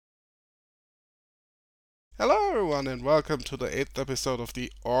Hello, everyone, and welcome to the 8th episode of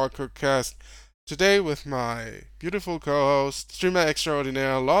the Orcocast. Today, with my beautiful co host, streamer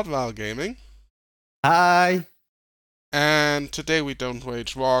extraordinaire Lord Val Gaming. Hi. And today, we don't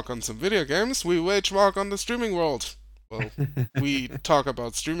wage war on some video games, we wage war on the streaming world. Well, we talk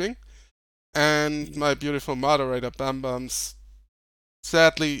about streaming. And my beautiful moderator, Bam Bams,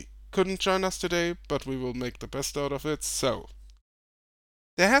 sadly couldn't join us today, but we will make the best out of it. So,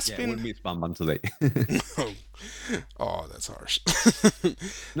 there has Yeah, we'll been. miss Bam today. Oh, that's harsh.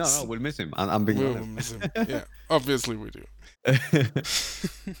 No, we'll miss him. I'm being We will honest. miss him. Yeah, obviously we do.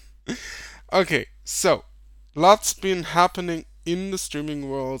 Okay, so lots been happening in the streaming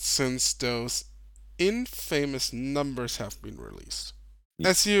world since those infamous numbers have been released.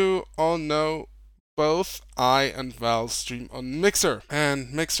 As you all know, both I and Val stream on Mixer,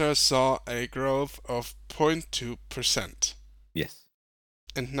 and Mixer saw a growth of 0.2%. Yes.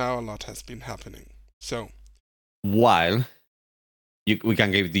 And now a lot has been happening. So, While we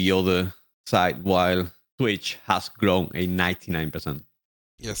can give the other side, while Twitch has grown a 99%, which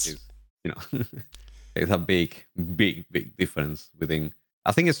yes. is, you know, it's a big difference within.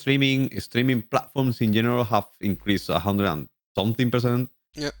 I think streaming platforms in general have increased 100 and something percent.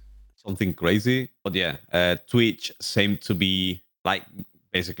 Yeah. Something crazy. But yeah, Twitch seemed to be like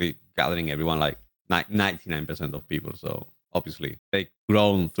basically gathering everyone, like 99% of people. So obviously they've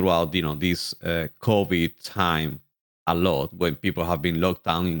grown throughout, this COVID time a lot when people have been locked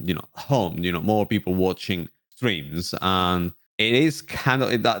down in, home, more people watching streams. And it is kind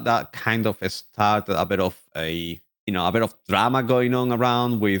of that kind of started a bit of a bit of drama going on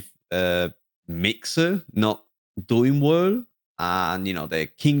around with Mixer not doing well, and the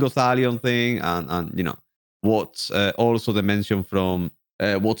King of Thalion thing, and what's also the mention from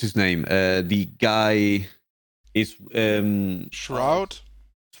what's his name, the guy is Shroud?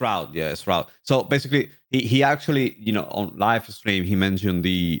 Shroud, yeah, Shroud. So basically, he actually, on live stream, he mentioned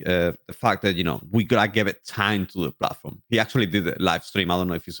the fact that we gotta give it time to the platform. He actually did a live stream. I don't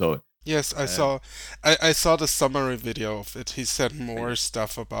know if you saw it. Yes, I Uh, saw. I saw the summary video of it. He said and more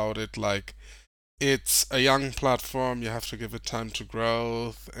stuff about it, like it's a young platform. You have to give it time to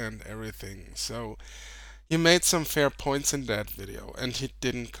growth and everything. So he made some fair points in that video, and he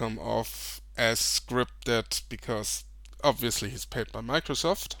didn't come off as scripted because obviously he's paid by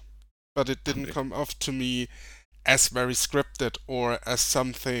Microsoft, but it didn't Andre, come off to me as very scripted or as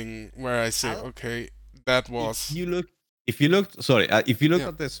something where I I say, don't, okay, that if was you look, sorry, if you look yeah.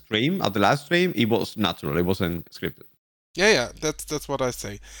 at the stream, at the last stream, it was natural. It wasn't scripted. Yeah, that's what I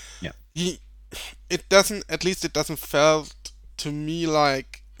say. Yeah. He it doesn't, at least it doesn't felt to me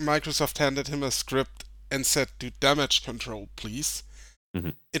like Microsoft handed him a script and said do damage control please. Hmm.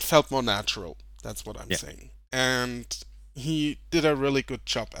 It felt more natural. That's what I'm Yeah. saying. And he did a really good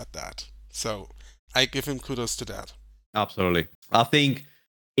job at that. So I give him kudos to that. Absolutely. I think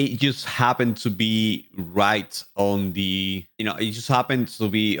it just happened to be right on it just happened to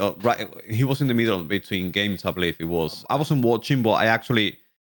be right. He was in the middle between games, I believe it was. I wasn't watching, but I actually,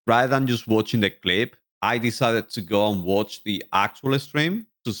 rather than just watching the clip, I decided to go and watch the actual stream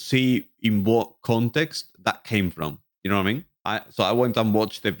to see in what context that came from. You know what I mean? So I went and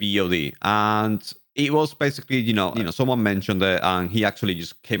watched the VOD, and it was basically, someone mentioned it, and he actually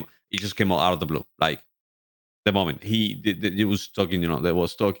just came. It just came out of the blue, like the moment he was talking, they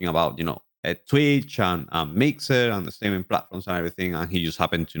was talking about Twitch and Mixer and the streaming platforms and everything, and he just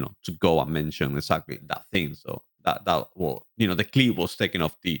happened to to go and mention exactly that thing. So that well, the clip was taken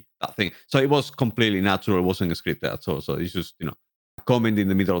off that thing, so it was completely natural. It wasn't scripted at all. So it's just a comment in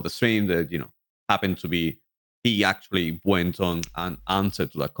the middle of the stream that happened to be he actually went on and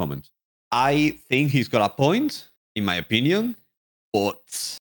answered to that comment. I think he's got a point, in my opinion,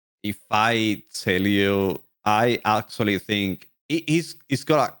 but if I tell you, I actually think he's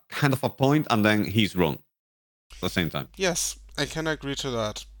got a kind of a point, and then he's wrong at the same time. Yes, I can agree to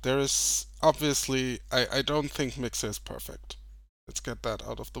that. There is obviously, I don't think Mixer is perfect. Let's get that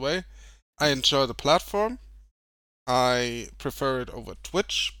out of the way. I Yeah. enjoy the platform. I prefer it over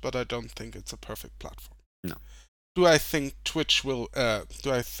Twitch, but I don't think it's a perfect platform. No. Do I think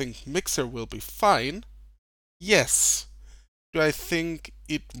do I think Mixer will be fine? Yes. Do I think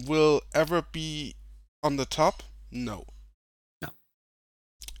it will ever be on the top? No. No.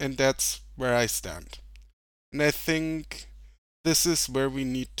 And that's where I stand. And I think this is where we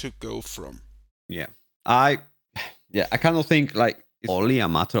need to go from. Yeah. I yeah, I kind of think like it's only a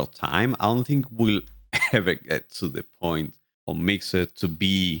matter of time. I don't think we'll ever get to the point of Mixer to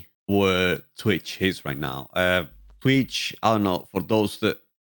be where Twitch is right now. Twitch, I don't know, for those that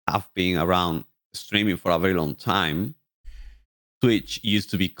have been around streaming for a very long time, Twitch used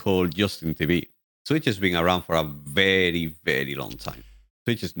to be called Justin TV. Switch has been around for a very, very long time.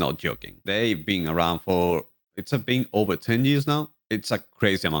 Switch is not joking. They've been around for, it's been over 10 years now. It's a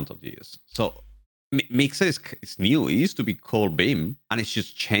crazy amount of years. So Mixer is new. It used to be called Beam, and it's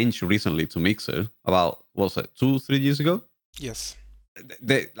just changed recently to Mixer about, what was it, 2, 3 years ago? Yes.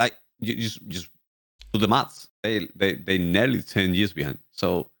 They like, you just do the maths. They nearly 10 years behind.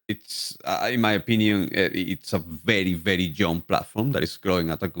 So it's, in my opinion, it's a very, very young platform that is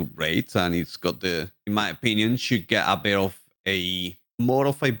growing at a good rate, and it's got the, in my opinion, should get a bit of a more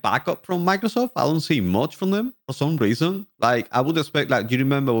of a backup from Microsoft. I don't see much from them for some reason. Like I would expect, like you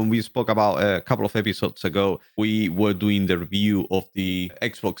remember when we spoke about a couple of episodes ago, we were doing the review of the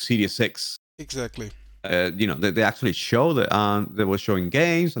Xbox Series X. Exactly. They actually showed it, and they were showing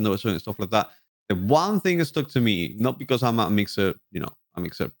games and they were showing stuff like that. The one thing that stuck to me, not because I'm a Mixer, a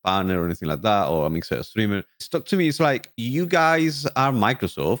Mixer partner or anything like that, or a Mixer streamer, stuck to me is like, you guys are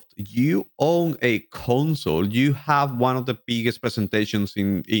Microsoft, you own a console, you have one of the biggest presentations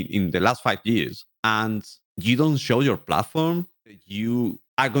in the last 5 years, and you don't show your platform that you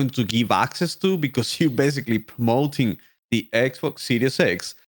are going to give access to, because you're basically promoting the Xbox Series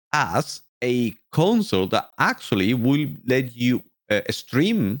X as a console that actually will let you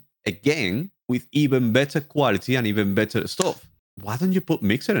stream again with even better quality and even better stuff. Why don't you put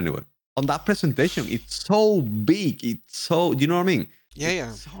Mixer anywhere? On that presentation, it's so big. It's so, you know what I mean? Yeah,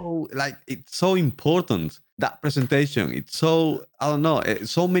 It's yeah. so, like, it's so important. That presentation, it's so, I don't know,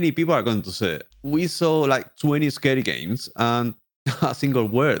 so many people are going to say it. We saw like 20 scary games and a single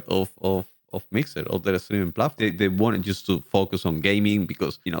word of Mixer, of their streaming platform. They wanted just to focus on gaming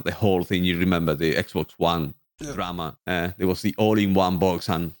because, the whole thing, you remember the Xbox One Yeah. drama. There was the all-in-one box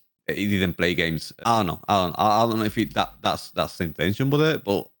and it didn't play games. I don't know. I don't know if that's the intention with it,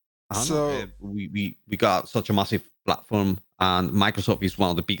 but I don't know. So, We got such a massive platform, and Microsoft is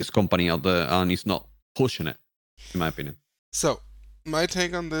one of the biggest company out there, and it's not pushing it, in my opinion. so my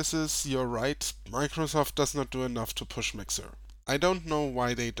take on this is you're right. Microsoft does not do enough to push Mixer. I don't know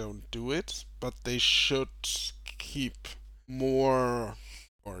why they don't do it, but they should keep more,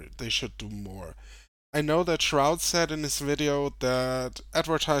 or they should do more. I know that Shroud said in his video that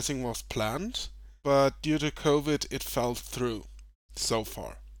advertising was planned, but due to COVID, it fell through so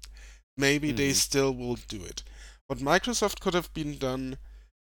far. Maybe they Mm-hmm. still will do it. What Microsoft could have been done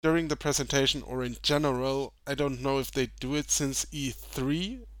during the presentation or in general, I don't know if they do it since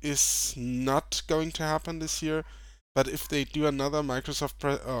E3 is not going to happen this year. But if they do another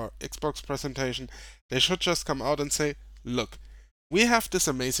or Xbox presentation, they should just come out and say, look, we have this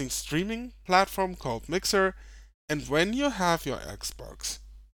amazing streaming platform called Mixer, and when you have your Xbox,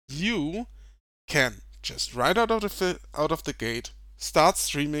 you can just right out of the gate start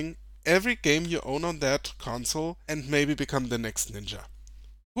streaming every game you own on that console and maybe become the next Ninja,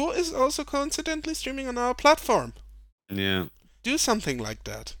 who is also coincidentally streaming on our platform. Yeah. Do something like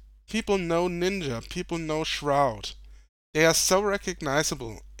that. People know Ninja, people know Shroud. They are so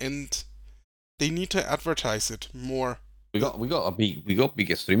recognizable and they need to advertise it more. The We got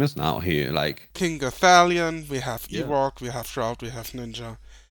big streamers now here. Like, King Gothalion, we have yeah. Ewok, we have Shroud, we have Ninja.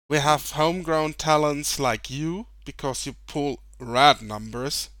 We have homegrown talents like you, because you pull rad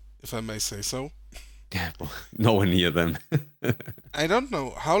numbers, if I may say so. Yeah, nowhere near them. I don't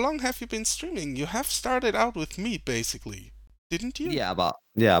know, how long have you been streaming? You have started out with me, basically, didn't you? about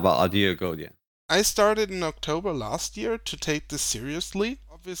a year ago. Yeah. I started in October last year to take this seriously.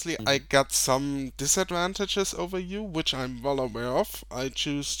 Obviously, I Mhm. got some disadvantages over you, which I'm well aware of. I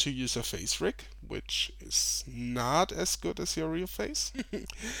choose to use a face rig, which is not as good as your real face.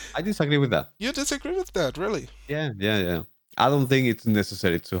 I disagree with that. You disagree with that, really? Yeah. I don't think it's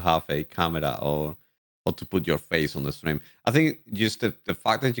necessary to have a camera or to put your face on the stream. I think just the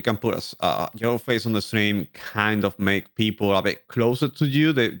fact that you can put your face on the stream kind of make people a bit closer to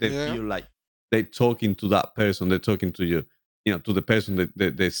you. They Yeah, feel like they're talking to that person. They're talking to you, to the person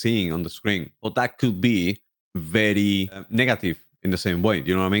that they're seeing on the screen. But that could be very negative in the same way.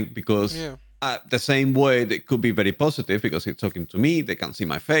 You know what I mean? Because yeah, the same way they could be very positive because they're talking to me, they can see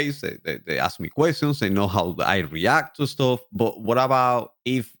my face, they ask me questions, they know how I react to stuff. But what about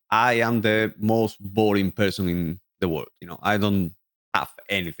if I am the most boring person in the world? I don't have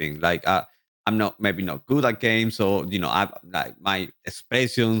anything. Like, I'm not, maybe not good at games, or I like my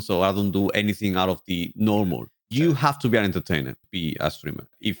expressions, or I don't do anything out of the normal. You have to be an entertainer, be a streamer.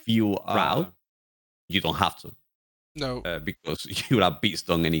 If you are proud, you don't have to, no, because you're a beast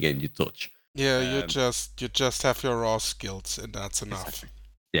on any game you touch. yeah. Um, You just have your raw skills, and that's enough. exactly.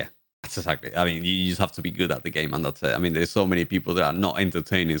 Yeah, that's exactly. I mean, you just have to be good at the game, and that's it. I mean, there's so many people that are not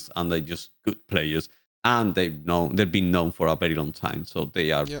entertainers and they're just good players, and they've been known for a very long time, so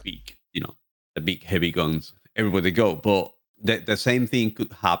they are Yeah. big. the big heavy guns everywhere they go. But the same thing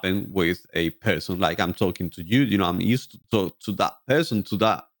could happen with a person like I'm talking to you. I'm used to talk to that person, to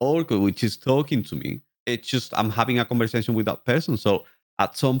that orca which is talking to me. It's just I'm having a conversation with that person. So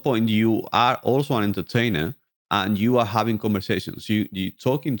at some point you are also an entertainer and you are having conversations. You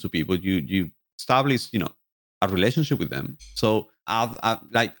talking to people. You establish a relationship with them. So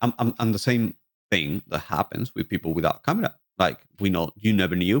I'm the same thing that happens with people without camera. Like we know you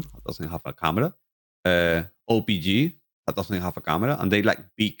never knew doesn't have a camera. OPG that doesn't have a camera, and they like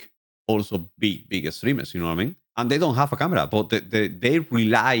also big streamers. You know what I mean? And they don't have a camera, but they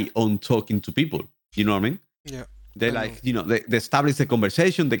rely on talking to people. You know what I mean? Yeah, They I know. like they establish the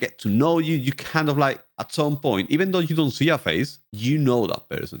conversation. They get to know you. You kind of like at some point, even though you don't see a face, you know that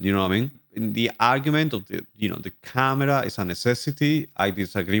person. You know what I mean? In the argument of the camera is a necessity, I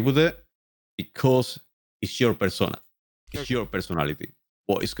disagree with it because it's your persona, it's Okay, your personality.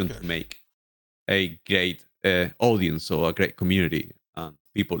 What is going okay. to make a great audience or a great community and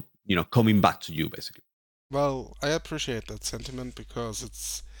people coming back to you basically. Well, I appreciate that sentiment because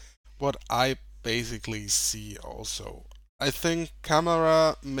it's what I basically see also. I think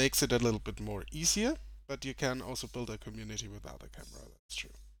camera makes it a little bit more easier, but you can also build a community without a camera. That's true.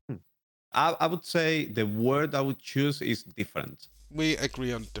 Hmm. I would say the word I would choose is different. We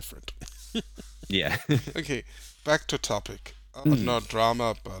agree on different. Yeah. Okay, back to topic. Hmm. Not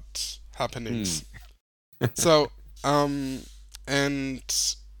drama, but Hmm. happenings. So, um, and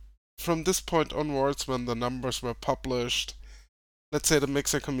from this point onwards, when the numbers were published, let's say the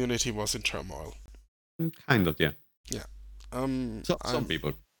mixer community was in turmoil. Kind of, yeah. Yeah. So some I'm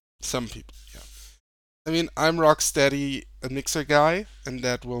people. some people. Yeah. I mean, I'm Rocksteady, a Mixer guy, and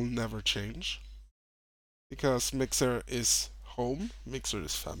that will never change because Mixer is home, Mixer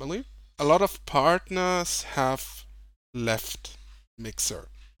is family. A lot of partners have left Mixer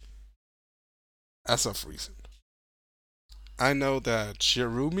as of recent. I know that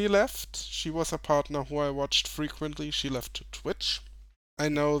Shirumi left. She was a partner who I watched frequently. She left to Twitch. I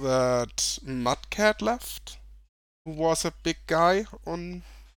know that Mudcat left, who was a big guy on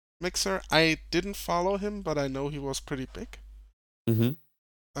Mixer. I didn't follow him, but I know he was pretty big.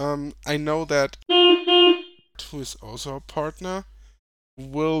 Mm-hmm. I know that who is also a partner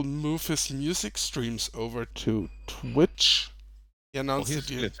will move his music streams over to Twitch. He Well, announced he's it.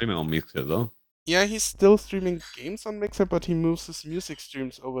 still streaming on Mixer though. Yeah, he's still streaming games on Mixer, but he moves his music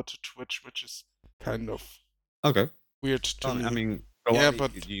streams over to Twitch, which is kind of Okay. weird to I me. mean, Yeah,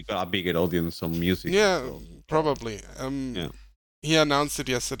 probably but you got a bigger audience on music, yeah, so probably. probably. Yeah. He announced it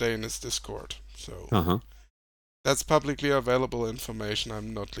yesterday in his Discord, so Uh huh. that's publicly available information.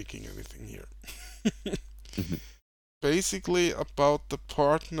 I'm not leaking anything here. Mm-hmm. Basically, about the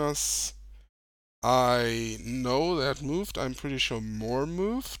partners I know that moved. I'm pretty sure more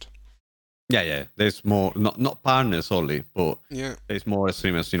moved. Yeah. There's more, not partners only, but Yeah, there's more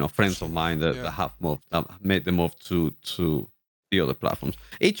streamers, friends of streamers. mine that, Yeah, that have moved, that made the move to the other platforms.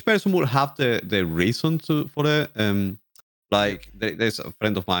 Each person will have the reason for it. yeah. Like there's a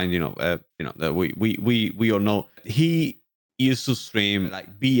friend of mine, that we all know. He used to stream like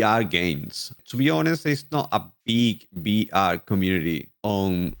VR games. To be honest, it's not a big VR community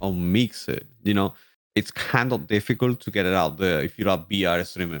on Mixer. It's kind of difficult to get it out there if you're a VR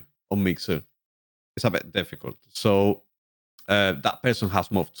streamer on Mixer. It's a bit difficult. So that person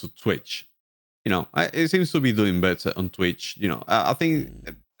has moved to Twitch. It seems to be doing better on Twitch. I think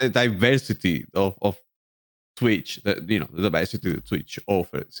Mm, the diversity of Twitch, the diversity that Twitch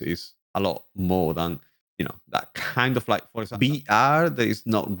offers is a lot more than that kind of like, for example, VR. There is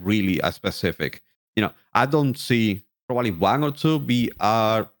not really a specific. I don't see probably one or two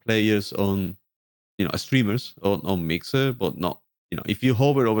VR players on streamers on Mixer, but not if you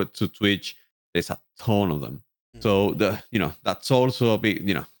hover over to Twitch, there's a ton of them. mm, So that's also a big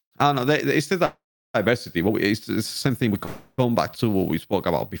I don't know. It's the diversity. It's the same thing. We come back to what we spoke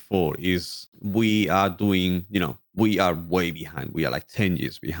about before. Is we are doing we are way behind. We are like 10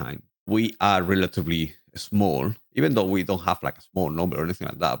 years behind. We are relatively small, even though we don't have like a small number or anything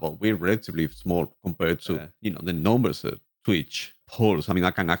like that. But we're relatively small compared to the numbers that Twitch polls. I mean,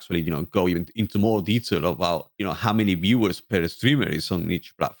 I can actually go even into more detail about how many viewers per streamer is on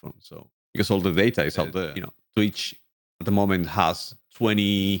each platform. So because all the data is out there, Twitch at the moment has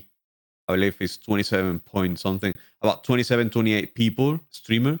 20, I believe it's 27 point something, about 27, 28 people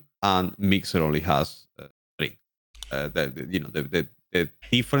streamer, and Mixer only has three. The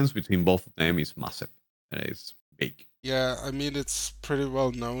difference between both of them is massive. It's big. yeah, I mean, it's pretty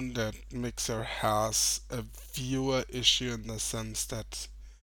well known that Mixer has a viewer issue in the sense that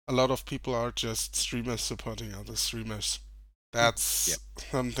a lot of people are just streamers supporting other streamers. Yeah. That's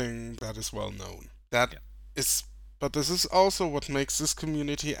something that is well known. That Yeah. is, but this is also what makes this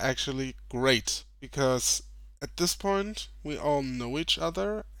community actually great because at this point we all know each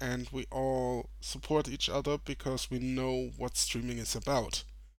other and we all support each other because we know what streaming is about.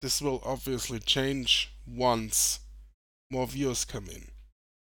 This will obviously change once more viewers come in Yeah.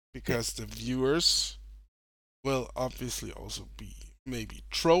 because the viewers will obviously also be maybe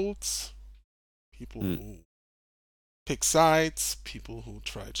trolls, people Mm. who pick sides, people who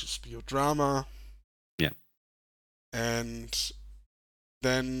try to spew drama, Yeah. and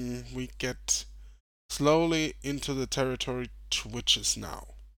then we get slowly into the territory Twitch is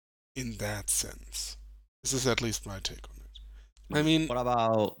now, in that sense. This is at least my take on it. I mean, What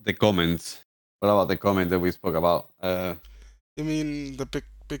about the comments? What about the comment that we spoke about? the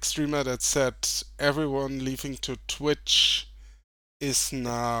big streamer that said everyone leaving to Twitch is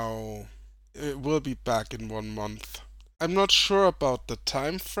now it will be back in 1 month. I'm not sure about the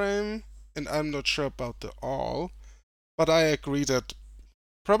time frame and I'm not sure about the all, but I agree that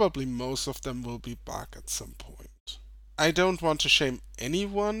probably most of them will be back at some point. I don't want to shame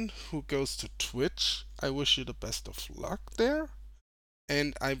anyone who goes to Twitch. I wish you the best of luck there.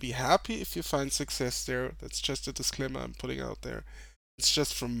 And I'd be happy if you find success there. That's just a disclaimer I'm putting out there. It's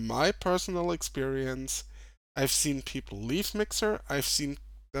just from my personal experience. I've seen people leave Mixer, I've seen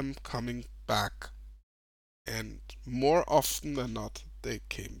them coming back. And more often than not, they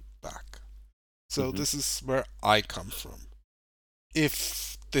came back. So Mhm. this is where I come from.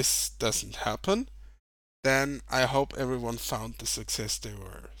 If this doesn't happen, then I hope everyone found the success they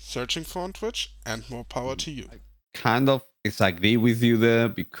were searching for on Twitch, and more power to you. I kind of disagree with you there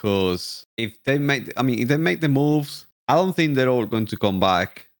because if they make the moves, I don't think they're all going to come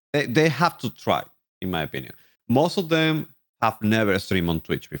back. They have to try, in my opinion. Most of them have never streamed on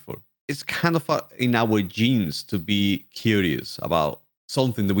Twitch before. It's kind of in our genes to be curious about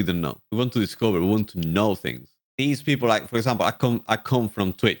something that we don't know. We want to discover. We want to know things. These people, like for example, I come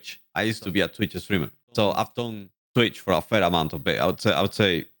from Twitch. I used to be a Twitch streamer, so I've done Twitch for a fair amount of it. I would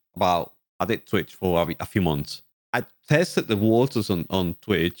say about I did Twitch for a few months. I tested the waters on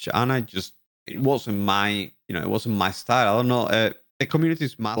Twitch, and it wasn't it wasn't my style. I don't know. The community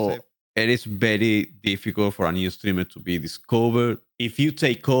is massive. It is very difficult for a new streamer to be discovered. If you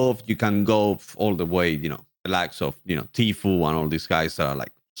take off, you can go all the way. The likes of Tifu and all these guys that are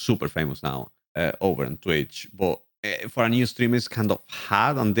like super famous now over on Twitch. But for a new streamer, it's kind of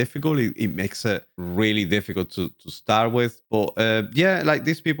hard and difficult. It makes it really difficult to start with. But yeah, like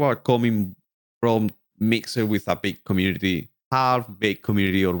these people are coming from Mixer with a big community, half big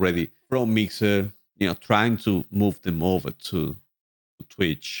community already from Mixer, trying to move them over to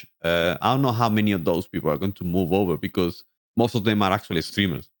Twitch. I don't know how many of those people are going to move over because most of them are actually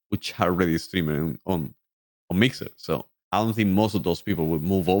streamers, which are already streaming on Mixer. So I don't think most of those people will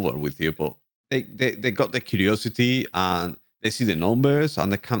move over with you, but they got the curiosity and they see the numbers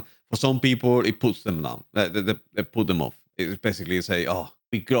and they can. For some people, it puts them down. They put them off. It's basically say, oh,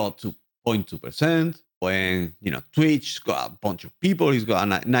 we got to 0.2%. When Twitch got a bunch of people, he's got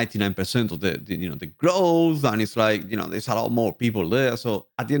a 99% of the growth, and it's like there's a lot more people there. So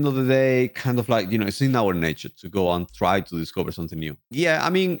at the end of the day, kind of like it's in our nature to go and try to discover something new. Yeah, I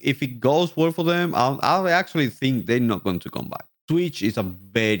mean, if it goes well for them, I actually think they're not going to come back. Twitch is a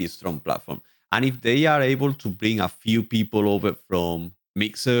very strong platform, and if they are able to bring a few people over from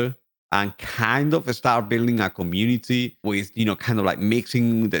Mixer and kind of start building a community with kind of like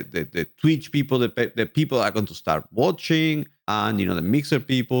mixing the Twitch people, the people that are going to start watching, and the Mixer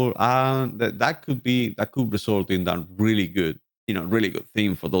people, and that could result in that really good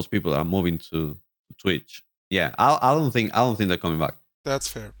thing for those people that are moving to Twitch. Yeah, I don't think they're coming back. That's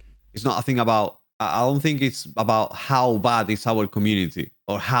fair. It's not a thing about. I don't think it's about how bad is our community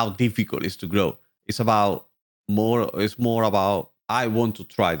or how difficult it is to grow. It's about more. It's more about I want to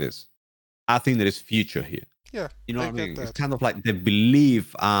try this. I think there is future here. Yeah, You know I what I get mean? It's that. kind of like they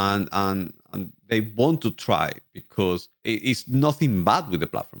believe and they want to try because it's nothing bad with the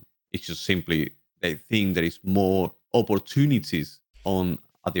platform. It's just simply they think there is more opportunities on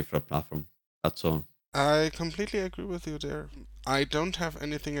a different platform. That's all. I completely agree with you there. I don't have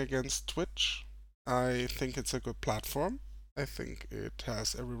anything against Twitch. I think it's a good platform. I think it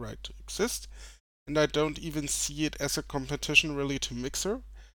has every right to exist. And I don't even see it as a competition really to Mixer.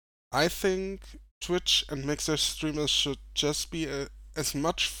 I think Twitch and Mixer streamers should just be as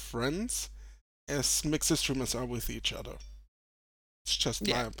much friends as Mixer streamers are with each other. It's just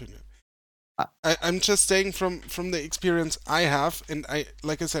my Yeah. opinion. Uh, I'm just saying from the experience I have, and I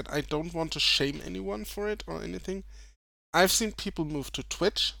like I said, I don't want to shame anyone for it or anything. I've seen people move to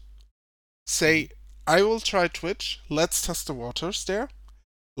Twitch, say, mhm. I will try Twitch. Let's test the waters there.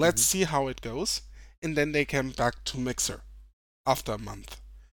 Let's Hmm. see how it goes. And then they came back to Mixer after a month.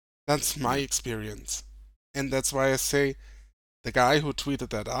 That's my Yeah. experience. And that's why I say the guy who tweeted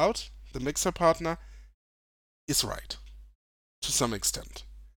that out, the Mixer partner, is right to some extent.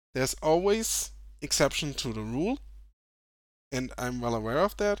 There's always exception to the rule, and I'm well aware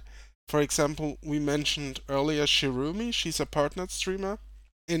of that. For example, we mentioned earlier Shirumi, she's a partnered streamer,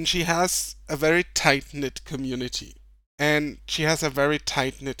 and she has a very tight knit community. And she has a very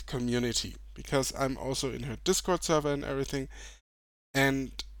tight knit community because I'm also in her Discord server and everything.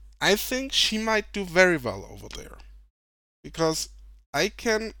 And I think she might do very well over there because I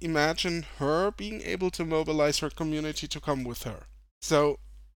can imagine her being able to mobilize her community to come with her. So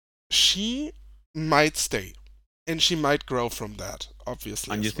she might stay and she might grow from that,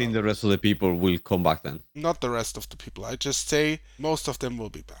 obviously, And you as think well. the rest of the people will come back then? Not the rest of the people. I just say most of them will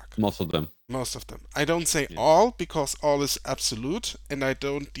be back. Most of them. Most of them. I don't say Yeah. all because all is absolute and I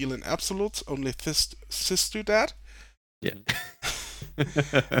don't deal in absolutes, only cis do that. Yeah.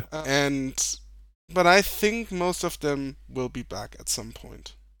 And but I think most of them will be back at some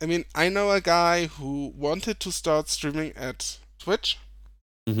point. I mean, I know a guy who wanted to start streaming at Twitch.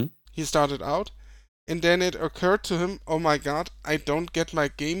 Hmm. He started out, and then it occurred to him, oh my god, I don't get my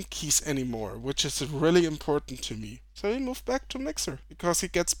game keys anymore, which is really important to me. So he moved back to Mixer because he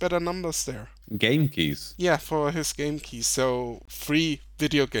gets better numbers there. Game keys. Yeah, for his game keys. So free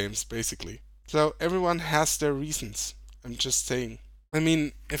video games, basically. So everyone has their reasons. I'm just saying. I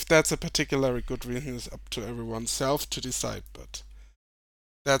mean, if that's a particularly good reason, it's up to everyone's self to decide, but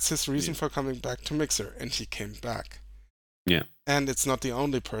that's his reason Yeah. for coming back to Mixer, and he came back. Yeah. And it's not the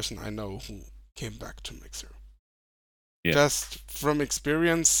only person I know who came back to Mixer. Yeah. Just from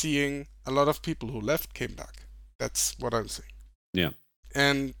experience, seeing a lot of people who left came back. That's what I'm saying. Yeah.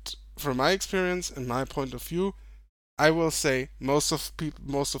 And from my experience and my point of view, I will say most of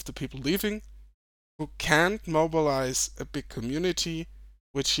the people leaving who can't mobilize a big community,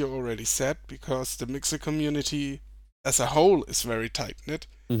 which you already said, because the Mixer community as a whole is very tight knit,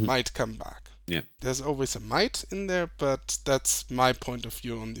 Hmm. might come back. Yeah. There's always a might in there, but that's my point of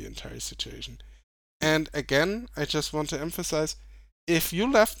view on the entire situation. And again, I just want to emphasize, if you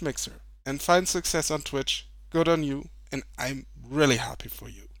left Mixer and find success on Twitch, good on you, and I'm really happy for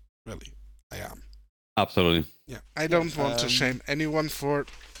you. Really, I am. Absolutely. Yeah, I Yeah. don't want to shame anyone for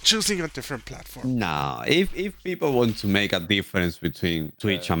choosing a different platform. No, if people want to make a difference between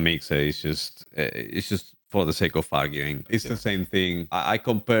Twitch and Mixer, it's just for the sake of arguing. It's Yeah. the same thing. I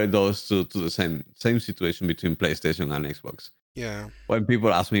compare those to the same situation between PlayStation and Xbox. Yeah, When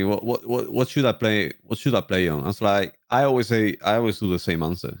people ask me what should I play, what should I play on, I was like, I always do the same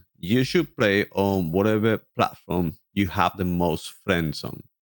answer. You should play on whatever platform you have the most friends on.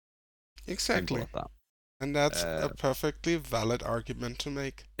 Simple exactly. as that. And that's a Uh, perfectly valid argument to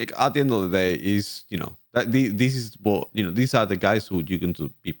make. like at the end of the day, is that this is what these are the guys who you're going to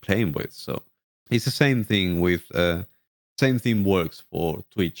be playing with. So it's the same thing with same thing works for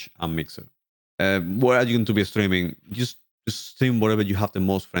Twitch and Mixer. Where are you going to be streaming? Just stream whatever you have the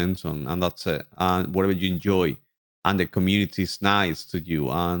most friends on, and that's it. And whatever you enjoy, and the community is nice to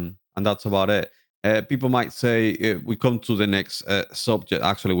you, and that's about it. People might say we come to the next subject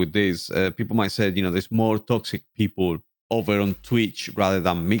actually with this. People might say there's more toxic people over on Twitch rather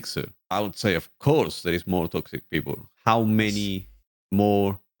than Mixer. I would say, of course, there is more toxic people. How Yes, many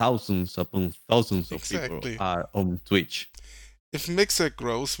more thousands upon thousands of people exactly. are on Twitch? If Mixer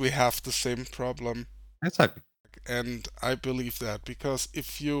grows, we have the same problem. Exactly. And I believe that because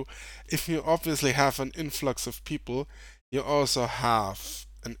if you obviously have an influx of people, you also have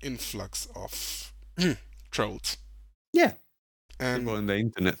an influx of trolls. Yeah. People And on the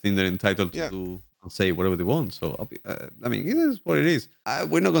internet think they're entitled to yeah, do and say whatever they want. So I mean, it is what it is.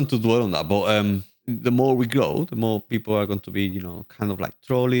 We're not going to dwell on that, but the more we grow, the more people are going to be, kind of like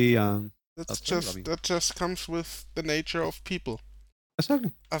trolly, and that's that's it. I just mean, that just comes with the nature of people.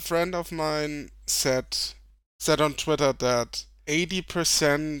 exactly. A friend of mine said on Twitter that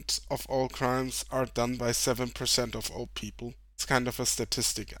 80% of all crimes are done by 7% of all people. It's kind of a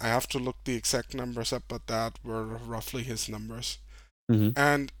statistic. I have to look the exact numbers up, but that were roughly his numbers. Hmm.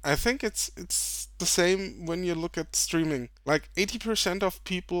 And I think it's the same when you look at streaming. Like 80% of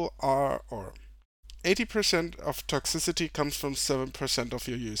people are or 80% of toxicity comes from 7% of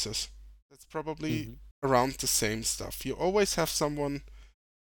your users. That's probably Hmm. around the same stuff. You always have someone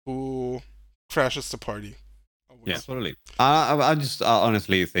who crashes the party. Yeah, Always. absolutely. I just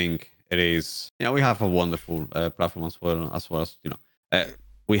honestly think it is. We have a wonderful platform as uh, Yeah.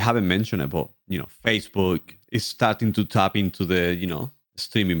 we haven't mentioned it, but Facebook is starting to tap into the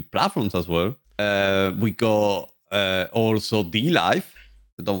streaming platforms as well. We got also D Live.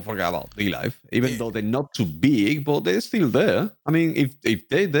 Don't forget about D Live, even Eh, though they're not too big, but they're still there. I mean, if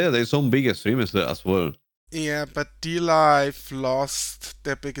they're there, there's some bigger streamers there as well. Yeah, but D-Live lost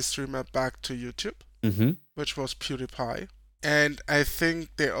their biggest streamer back to YouTube, Mm-hmm. which was PewDiePie. And I think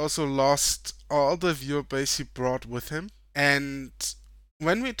they also lost all the viewer base he brought with him. And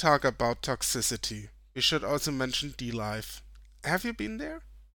when we talk about toxicity, we should also mention D-Live. Have you been there?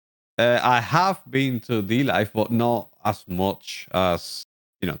 I have been to D Live, but not as much as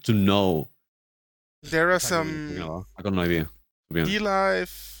to know There are exactly what you're talking some about. I got no idea, to be honest.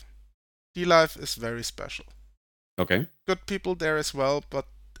 D-Live. D-Live is very special. Okay. Good people there as well, but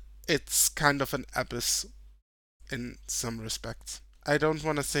it's kind of an abyss in some respects. I don't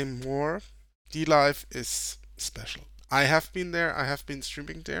want to say more. D-Live is special. I have been there, I have been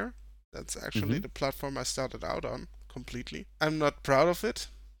streaming there. That's actually Mm-hmm. the platform I started out on completely. I'm not proud of it.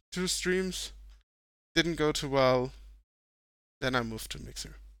 2 streams didn't go too well. Then I moved to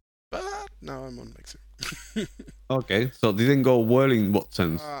Mixer. But now I'm on Mixer. Okay, so didn't go well in what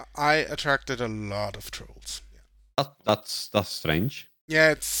sense? I attracted a lot of trolls. That's strange.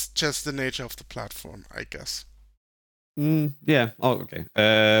 Yeah, it's just the nature of the platform, I guess. Yeah. Oh, okay.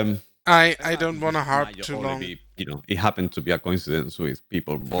 I don't want to harp Might too only long. be, it happened to be a coincidence with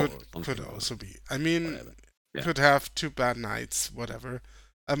people bored Could or something could like that. also be. I mean, Whatever. Yeah. could have 2 bad nights, whatever.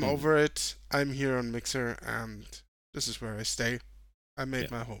 I'm Mhm. over it. I'm here on Mixer, and this is where I stay. I Yeah.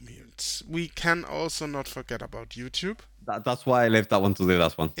 made my home here. We can also not forget about YouTube. That's why I left that one to the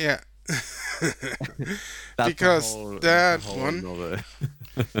last one. Yeah. That's Because that's a that whole one, nother.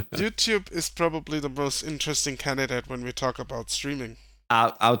 YouTube is probably the most interesting candidate when we talk about streaming.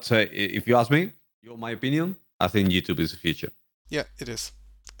 I would say, if you ask me, my opinion, I think YouTube is the future. Yeah, it is.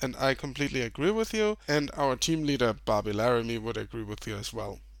 And I completely agree with you, and our team leader, Bobby Laramie, would agree with you as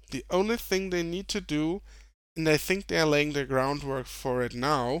well. The only thing they need to do, and I think they're laying the groundwork for it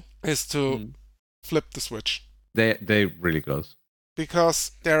now, is to flip the switch. They're really close.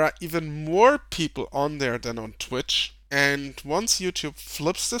 Because there are even more people on there than on Twitch, and once YouTube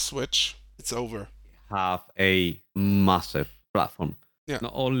flips the switch, it's over. Have a massive platform. Yeah.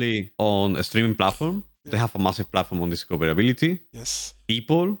 Not only on a streaming platform, they have a massive platform on discoverability. Yes.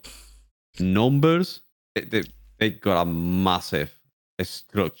 People, numbers, they got a massive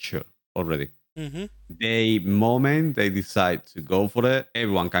structure already. Mm-hmm. The moment they decide to go for it,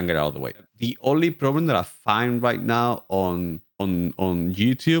 everyone can get out of the way. The only problem that I find right now on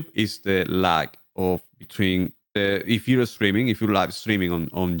YouTube is the lag of between if you're streaming, if you're live streaming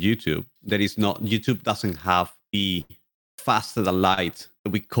on YouTube, there is not YouTube doesn't have the faster than light that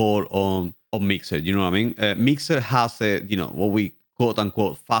we call on Mixer. You know what I mean? Mixer has a what we quote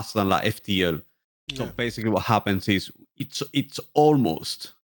unquote faster than light FTL. So Yeah. basically, what happens is it's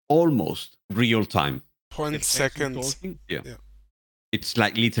almost real time. The Point person seconds. talking, yeah, Yeah. it's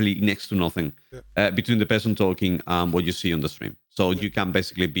like literally next to nothing Yeah. between the person talking and what you see on the stream. So Yeah. you can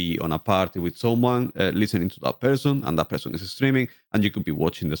basically be on a party with someone, listening to that person, and that person is streaming, and you could be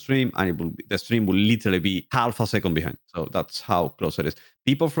watching the stream, and the stream will literally be half a second behind. So that's how close it is.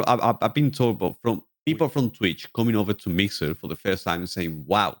 People from I've been told from people from Twitch coming over to Mixer for the first time and saying,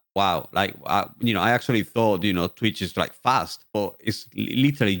 wow, like I actually thought Twitch is like fast, but it's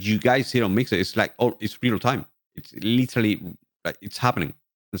literally you guys here on Mixer. It's like it's real time. It's literally like it's happening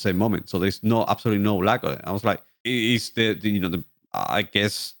at the same moment. So there's absolutely no lag on it. I was like, is the I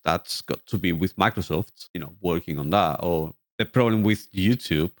guess that's got to be with Microsoft, working on that. Or the problem with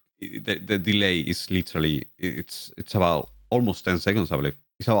YouTube, the delay is literally it's about almost 10 seconds, I believe.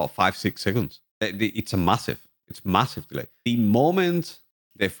 It's about 5-6 seconds. It's massive delay. The moment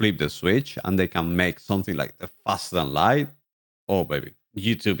they flip the switch and they can make something like the faster than light, oh baby,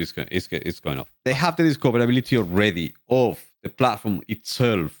 YouTube is going off. They have the discoverability already of the platform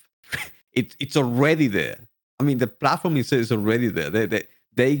itself. It's already there. I mean, the platform itself is already there.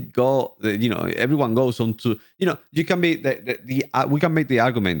 They go, everyone goes on to, you can be we can make the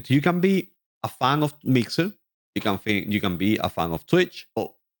argument. You can be a fan of Mixer. You can be a fan of Twitch.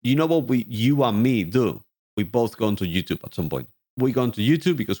 But you know what you and me do? We both go onto YouTube at some point. We go onto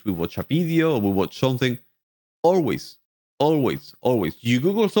YouTube because we watch a video or we watch something. Always, always. You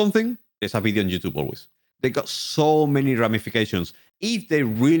Google something, there's a video on YouTube always. They got so many ramifications. If they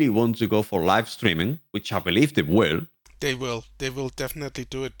really want to go for live streaming, which I believe they will. They will. They will definitely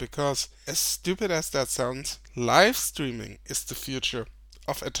do it because, as stupid as that sounds, live streaming is the future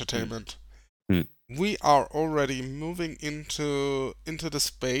of entertainment. Mm. We are already moving into the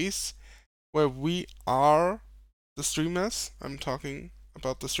space where we are the streamers. I'm talking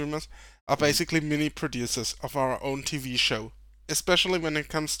about the streamers are basically mini producers of our own TV show. Especially when it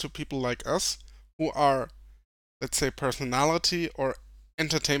comes to people like us who are, let's say, personality or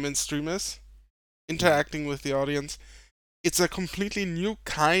entertainment streamers interacting with the audience. It's a completely new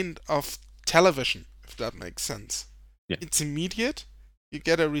kind of television, if that makes sense. Yeah. It's immediate. You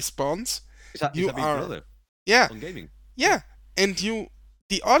get a response. It's You a Big are, Brother yeah, on gaming. Yeah. yeah, and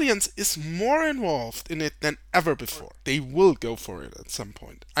the audience is more involved in it than ever before. They will go for it at some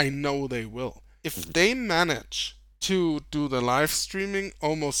point. I know they will. If Mhm. they manage to do the live streaming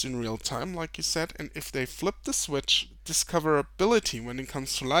almost in real time, like you said, and if they flip the switch, discoverability when it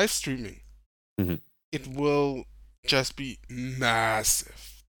comes to live streaming, Mhm. it will just be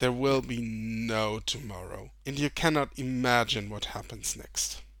massive. There Yeah. will be no tomorrow. And you cannot imagine what happens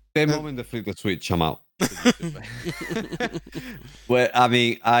next. The Uh, moment they flip the switch, I'm out with YouTube. Well, I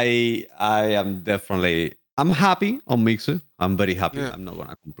mean, I am definitely I'm happy on Mixer. I'm very happy. yeah, I'm not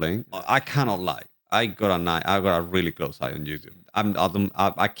gonna complain. I cannot lie. I got a really close eye on YouTube.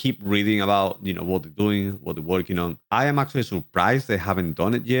 I keep reading about what they're doing, what they're working on. I am actually surprised they haven't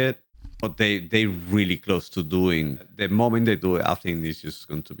done it yet, but they really close to doing. The moment they do it, I think it's just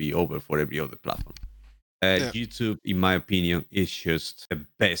going to be over for every other platform. yeah, YouTube, in my opinion, is just the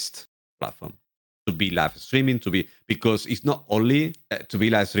best platform to be live streaming, to be, because it's not only to be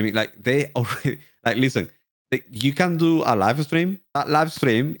live streaming, like they already, like, listen, you can do a live stream. That live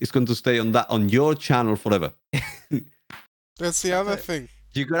stream is going to stay on your channel forever. that's the That's other it. thing.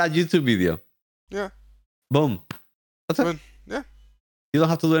 You got a YouTube video. Yeah, Boom. That's it. when, yeah, You don't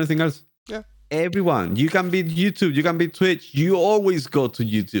have to do anything else. yeah, Everyone, you can be YouTube, you can be Twitch. You always go to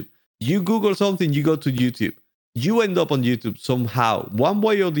YouTube. You Google something, you go to YouTube. You end up on YouTube somehow, one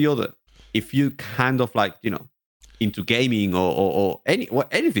way or the other. If you kind of like, into gaming or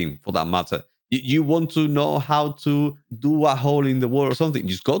anything for that matter, you want to know how to do a hole in the wall or something,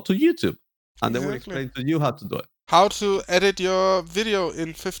 just go to YouTube and they will exactly. explain to you how to do it. How to edit your video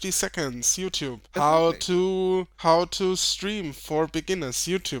in 50 seconds, YouTube. Exactly. How to stream for beginners,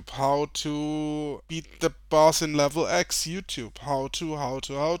 YouTube. How to beat the boss in level X, YouTube. How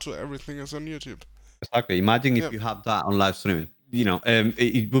to everything is on YouTube. Exactly. Imagine if Yeah. you have that on live streaming.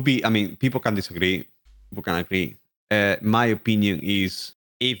 It would be. I mean, people can disagree. People can agree. My opinion is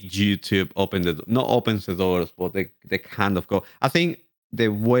if YouTube not opens the doors, but they kind of go. I think the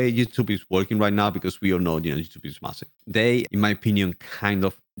way YouTube is working right now, because we all know, YouTube is massive. They, in my opinion, kind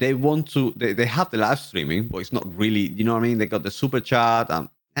of they want to. They have the live streaming, but it's not really. You know what I mean? They got the super chat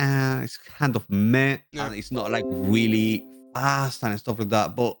and it's kind of meh, Yeah. and it's not like really fast and stuff like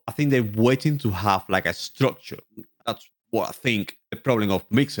that. But I think they're waiting to have like a structure. That's what I think the problem of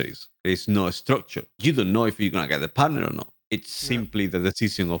Mixer is. There's no structure. You don't know if you're gonna get a partner or not. It's Yeah. simply the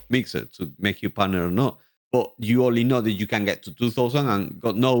decision of Mixer to make you partner or not. But you only know that you can get to 2000, and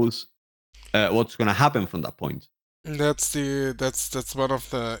God knows what's gonna happen from that point. That's one of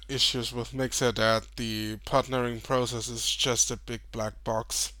the issues with Mixer, that the partnering process is just a big black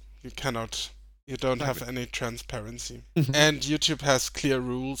box. You don't have Exactly. any transparency. Mhm. And YouTube has clear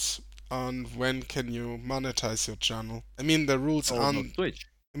rules on when can you monetize your channel. Or not Twitch.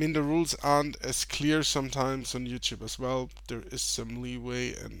 The rules aren't as clear sometimes on YouTube as well. There is some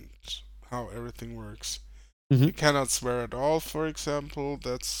leeway and how everything works. You Mhm. cannot swear at all, for example.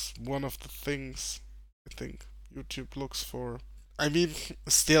 That's one of the things I think YouTube looks for. I mean,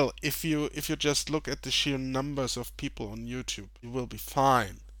 still, if you just look at the sheer numbers of people on YouTube, you will be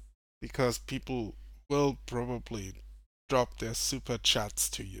fine, because people will probably drop their super chats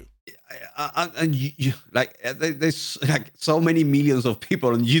to you. And like there's like so many millions of people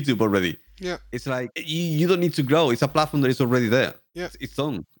on YouTube already. Yeah, It's like you don't need to grow. It's a platform that is already there. yeah, It's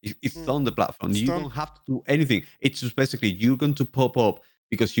on. It's mm, on the platform. it's You done. don't have to do anything. It's just basically you're going to pop up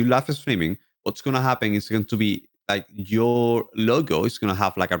because you live streaming. What's going to happen is going to be like your logo is going to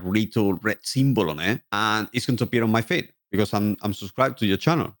have like a little red symbol on it, and it's going to appear on my feed because I'm subscribed to your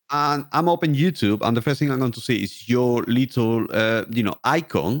channel, and I'm open YouTube, and the first thing I'm going to see is your little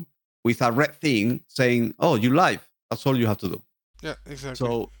icon with a red thing saying, "Oh, you live." That's all you have to do. Yeah, exactly.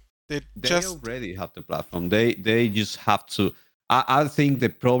 So They they just already have the platform. They just have to. I think the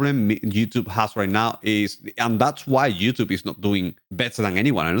problem YouTube has right now is, and that's why YouTube is not doing better than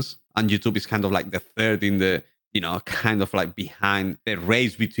anyone else. And YouTube is kind of like the third in the, kind of like behind the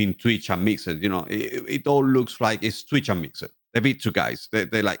race between Twitch and Mixer. It all looks like it's Twitch and Mixer. The big two guys,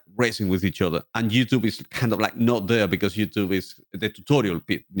 they're like racing with each other, and YouTube is kind of like not there because YouTube is the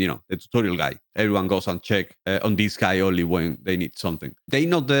the tutorial guy. Everyone goes and check on this guy only when they need something. They're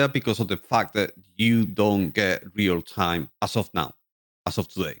not there because of the fact that you don't get real time as of now, as of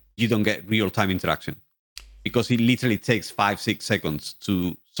today. You don't get real time interaction because it literally takes 5-6 seconds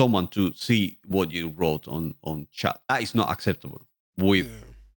to someone to see what you wrote on chat. That is not acceptable with yeah.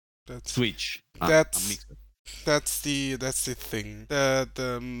 That's Switch and that's mix it. that's the thing.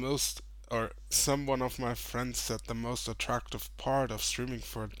 The most, or some one of my friends said the most attractive part of streaming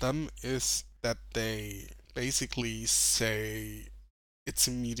for them is that they basically say it's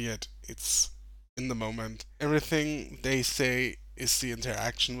immediate, it's in the moment. Everything they say is the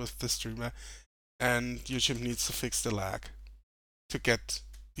interaction with the streamer, and YouTube needs to fix the lag to get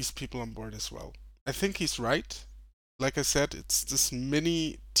these people on board as well. I think he's right. Like I said, it's this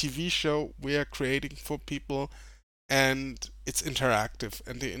mini TV show we are creating for people, and it's interactive,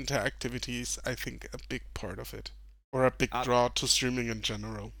 and the interactivity is, I think, a big part of it, or a big Uh, draw to streaming in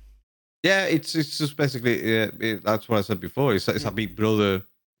general. yeah, it's just basically that's what I said before. It's a Mm, big brother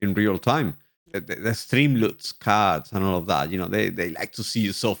in real time. The stream loots cards and all of that. They like to see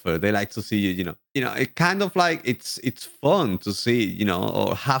you suffer. They like to see you. It kind of like it's fun to see.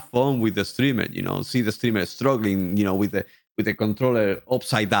 Or have fun with the streamer. See the streamer struggling. With the controller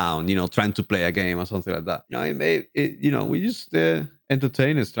upside down. Trying to play a game or something like that. We just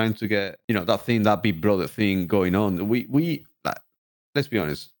entertainers trying to get that thing, that big brother thing going on. We like, let's be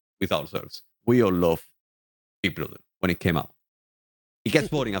honest with ourselves. We all love Big Brother when it came out. It gets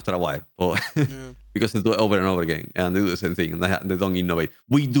boring after a while, but yeah, because they do it over and over again and they do the same thing and they don't innovate.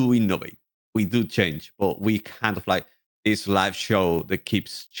 We do innovate, we do change, but we kind of like this live show that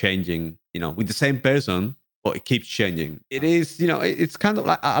keeps changing, with the same person, but it keeps changing. It is, it's kind of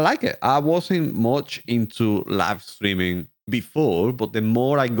like I like it. I wasn't much into live streaming before, but the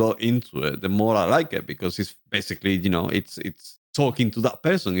more I got into it, the more I like it because it's basically, it's talking to that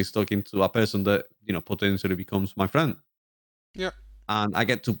person. It's talking to a person that potentially becomes my friend, yeah, and I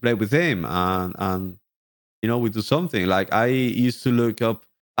get to play with him, and we do something. Like I used to look up.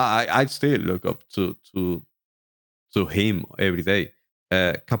 I still look up to him every day.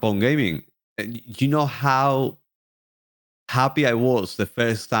 Capone Gaming. You know how happy I was the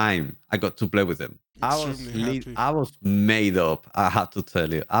first time I got to play with him. extremely happy. I was made up. I have to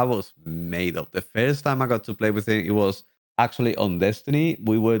tell you, I was made up. The first time I got to play with him, it was actually on Destiny.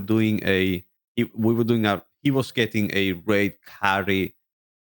 He was getting a raid carry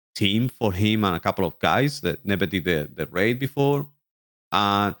team for him and a couple of guys that never did the raid before.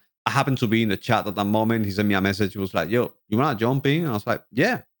 And I happened to be in the chat at that moment. He sent me a message. He was like, "Yo, you wanna jump in?" And I was like,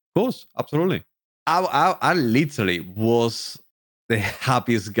 "Yeah, of course, absolutely." I literally was the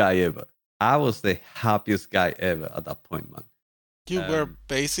happiest guy ever. I was the happiest guy ever at that point, man. You were Um,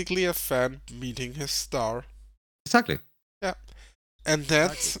 basically a fan meeting his star. exactly, Yeah. And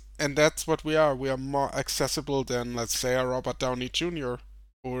exactly, that's what we are. We are more accessible than, let's say, a Robert Downey Jr.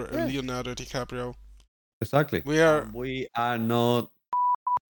 or a yeah, Leonardo DiCaprio. exactly. We are. We are not.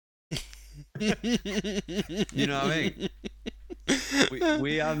 You know what I mean?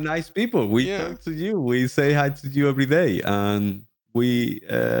 We are nice people. We Yeah, talk to you. We say hi to you every day, and we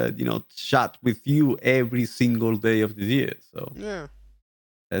chat with you every single day of the year. So yeah,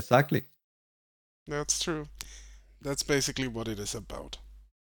 exactly. that's true. That's basically what it is about.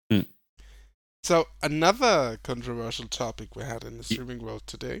 Mm. So, another controversial topic we had in the Y- streaming world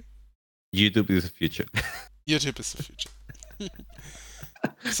today, YouTube is the future. YouTube is the future.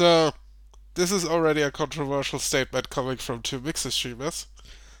 So, this is already a controversial statement coming from two Mixer streamers,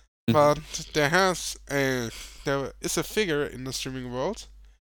 Mhm. but there is a figure in the streaming world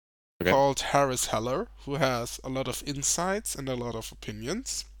Okay. called Harris Heller who has a lot of insights and a lot of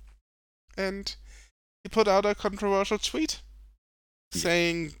opinions, and he put out a controversial tweet Yeah.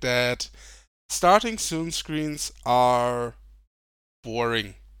 saying that starting soon screens are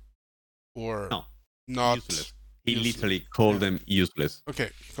boring or No, not useless. He useless. literally called Yeah. them useless. Okay,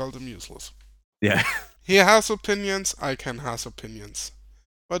 call them useless. Yeah. He has opinions, I can has opinions.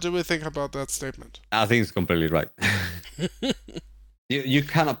 What do we think about that statement? I think it's completely right. You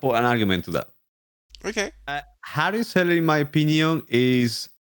cannot put an argument to that. Okay. Harris Heller, in my opinion, is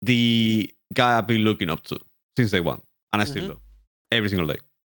the guy I've been looking up to since day one, and I still Mm-hmm. do every single day.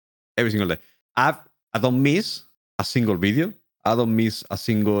 Every single day. I don't miss a single video. I don't miss a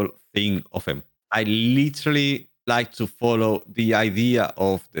single thing of him. I literally like to follow the idea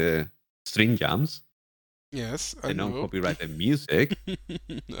of the string jams, Yes, I the know. non-copyrighted music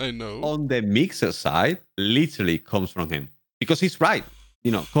I know. on the mixer side literally comes from him because he's right.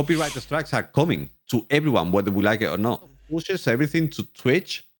 Copyright strikes are coming to everyone, whether we like it or not. Pushes everything to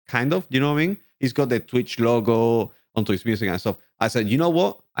Twitch, kind of. You know what I mean? He's got the Twitch logo onto his music and stuff. I said, you know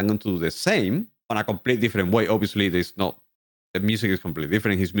what? I'm going to do the same on a complete different way. Obviously, there's not the music is completely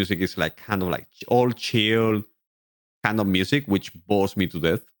different. His music is like kind of like all chill kind of music, which bores me to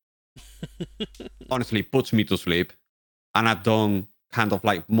death. Honestly, puts me to sleep. And I've done kind of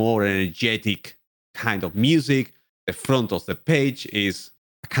like more energetic kind of music. The front of the page is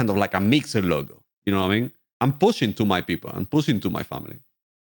kind of like a mixer logo. You know what I mean? I'm pushing to my people. I'm pushing to my family.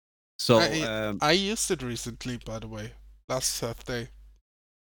 So I I used it recently, by the way, last Thursday.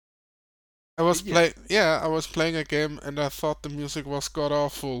 yeah, I was playing a game and I thought the music was god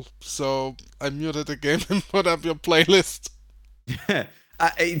awful, so I muted the game and put up your playlist. yeah.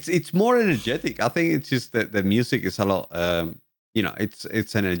 It's more energetic. I think it's just that the music is a lot.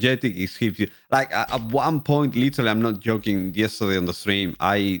 It's energetic. It keeps you like at one point. Literally, I'm not joking. Yesterday on the stream,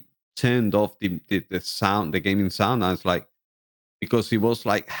 I turned off the sound, the gaming sound. I was like, because it was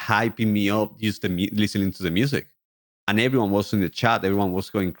like hyping me up just listening to the music, and everyone was in the chat. Everyone was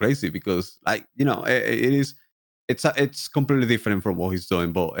going crazy because, like, it is. It's completely different from what he's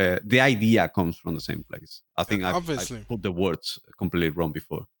doing, but the idea comes from the same place. I think I Obviously. put the words completely wrong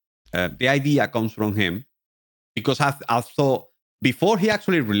before. The idea comes from him because I thought before he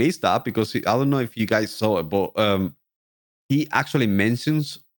actually released that, because I don't know if you guys saw it, but he actually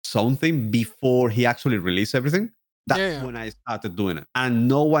mentions something before he actually released everything. Yeah, That's yeah. when I started doing it. And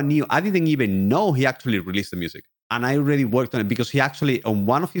no one knew. I didn't even know he actually released the music. And I already worked on it because he actually, on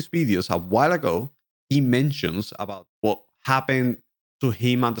one of his videos a while ago, he mentions about what happened to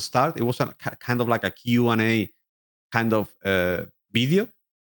him at the start. It was kind of like a Q&A kind of video.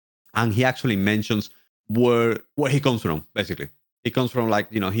 And he actually mentions where he comes from, basically. He comes from, like,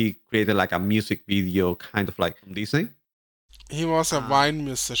 he created like a music video kind of like from Disney. He was a And wine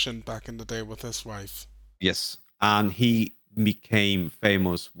musician back in the day with his wife. yes, and he became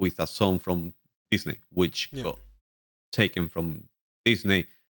famous with a song from Disney, which Yeah, got taken from Disney,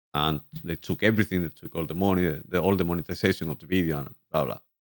 and they took everything. They took all the money, all the monetization of the video, and blah blah.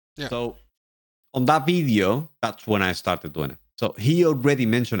 yeah, So on that video, that's when I started doing it. So he already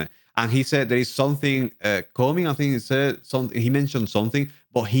mentioned it, and he said there is something coming. I think he said something. He mentioned something,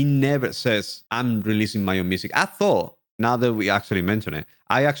 but he never says I'm releasing my own music. I thought, now that we actually mention it,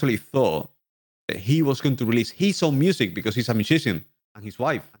 I actually thought that he was going to release his own music because he's a musician, and his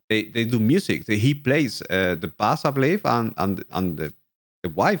wife they do music. He plays the bass, I believe, and the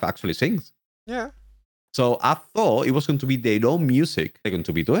wife actually sings. yeah. So I thought it was going to be their own music. They're going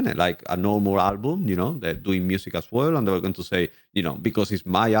to be doing it like a normal album, they're doing music as well. And they were going to say, because it's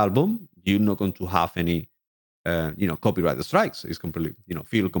my album, you're not going to have any, copyright strikes. It's completely,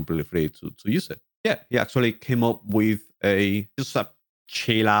 feel completely free to use it. Yeah, he actually came up with just a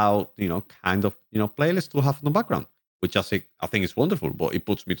chill out, kind of, playlist to have in the background, which I think is wonderful, but it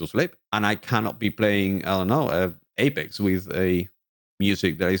puts me to sleep. And I cannot be playing, I don't know, Apex with a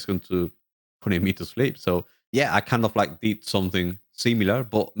music that is going to putting me to sleep. So yeah, I kind of like did something similar,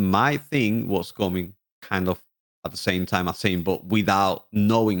 but my thing was coming kind of at the same time as him, but without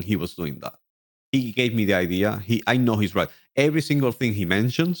knowing he was doing that. He gave me the idea. I know he's right. Every single thing he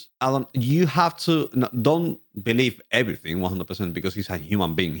mentions, Alan, you have to don't believe everything 100% because he's a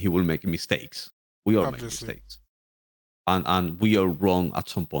human being. He will make mistakes. We all make Obviously. mistakes, and we are wrong at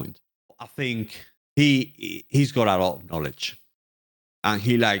some point. I think he's got a lot of knowledge and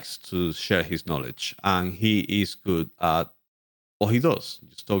he likes to share his knowledge and he is good at what he does,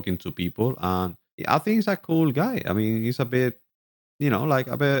 just talking to people. And I think he's a cool guy. I mean, he's a bit, like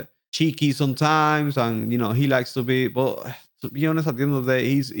a bit cheeky sometimes, and he likes to be. But to be honest, at the end of the day,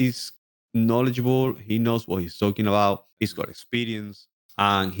 he's knowledgeable. He knows what he's talking about. He's got experience,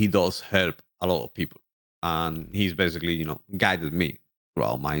 and he does help a lot of people. And he's basically, guided me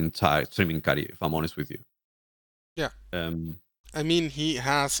throughout my entire streaming career. If I'm honest with you. Yeah. Um, I mean, he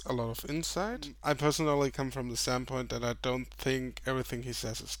has a lot of insight. I personally come from the standpoint that I don't think everything he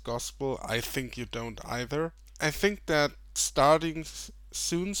says is gospel. I think you don't either. I think that starting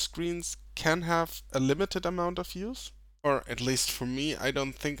soon screens can have a limited amount of views, or at least for me, I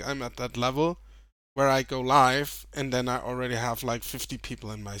don't think I'm at that level where I go live and then I already have like 50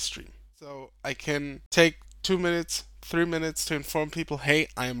 people in my stream. So I can take 2 minutes, 3 minutes to inform people, hey,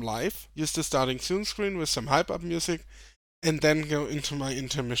 I am live. Use the starting soon screen with some hype up music and then go into my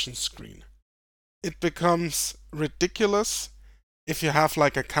intermission screen. It becomes ridiculous if you have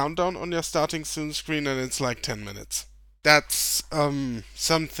like a countdown on your starting soon screen and it's like 10 minutes. That's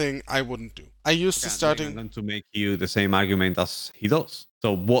something I wouldn't do. I used to Okay, then I'm starting. going to make you the same argument as he does.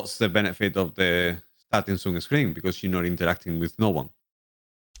 So, what's the benefit of the starting soon screen? Because you're not interacting with no one.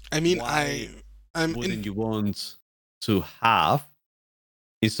 I mean, Why I'm in. wouldn't you want to have,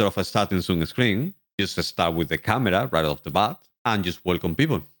 instead of a starting soon screen, just start with the camera right off the bat and just welcome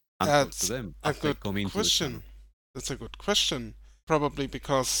people and talk to That's them a as they good come into the channel? question. That's a good question. Probably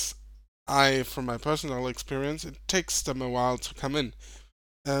because from my personal experience, it takes them a while to come in.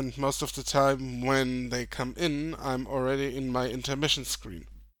 And most of the time, when they come in, I'm already in my intermission screen.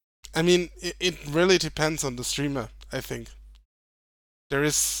 I mean, it really depends on the streamer, I think. There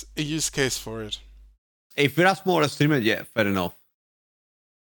is a use case for it. If you're a smaller streamer, yeah, fair enough.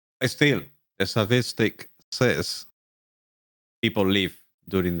 Still, the statistic says people leave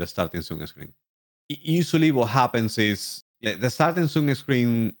during the starting soon screen. Usually, what happens is the starting soon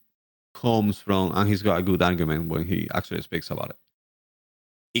screen comes from, and he's got a good argument when he actually speaks about it.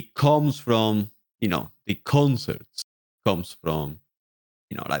 It comes from, the concerts, comes from,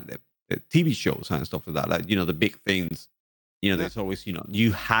 like the TV shows and stuff like that, like, the big things. There's always,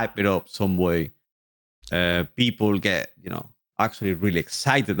 you hype it up some way. People get, actually really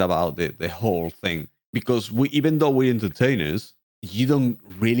excited about the whole thing because even though we're entertainers, you don't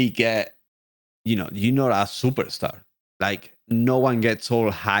really get, you're not a superstar. Like no one gets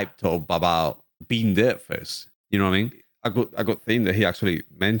all hyped up about being there first. You know what I mean? A good thing that he actually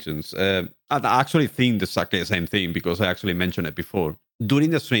mentions. I actually think exactly the same thing because I actually mentioned it before. During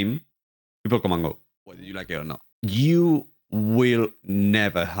the stream, people come and go, whether you like it or not. You will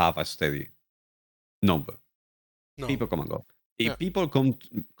never have a steady number. No. People come and go. If Yeah. people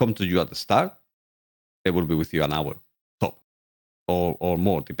come to you at the start, they will be with you an hour top, or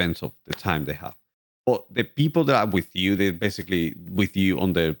more, depends of the time they have. But the people that are with you, they're basically with you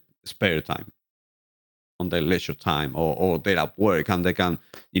on their spare time, on their leisure time, or they're at work and they can,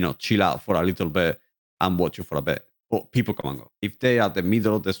 chill out for a little bit and watch you for a bit. But people come and go. If they are at the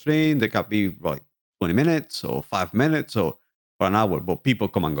middle of the stream, they can be like 20 minutes or 5 minutes or for an hour, but people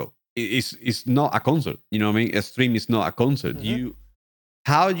come and go. It's not a concert. You know what I mean? A stream is not a concert. Mm-hmm.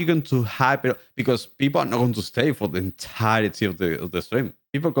 How are you going to hype it up? Because people are not going to stay for the entirety of the stream.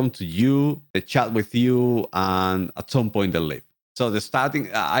 People come to you, they chat with you, and at some point they leave. So the starting,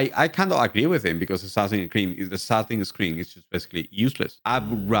 I kind of agree with him because the starting screen is just basically useless. I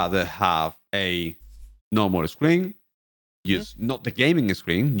would rather have a normal screen, just not the gaming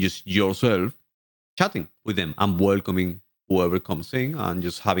screen, just yourself chatting with them and welcoming whoever comes in and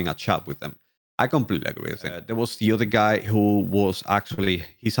just having a chat with them. I completely agree with him. There was the other guy who was actually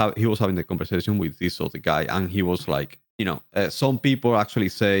he was having the conversation with this other guy, and he was like, some people actually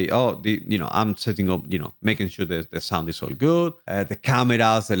say, oh, I'm setting up, making sure that the sound is all good, the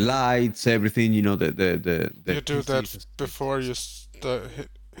cameras, the lights, everything, the you do that PCs. before you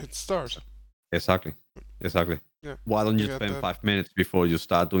hit start. Exactly. Yeah. Why don't you get spend that. 5 minutes before you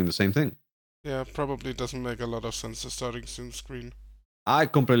start doing the same thing? Yeah, probably doesn't make a lot of sense, the starting soon screen. I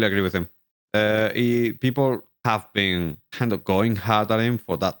completely agree with him. People have been kind of going hard at him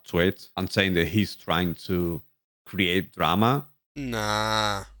for that tweet and saying that he's trying to create drama.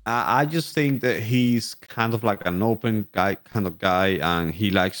 Nah. I just think that he's kind of like an open guy kind of guy, and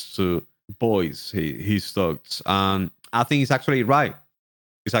he likes to voice his thoughts. And I think he's actually right.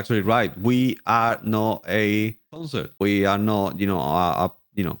 He's actually right. We are not a concert. We are not,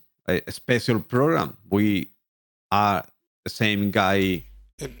 a special program. We are the same guy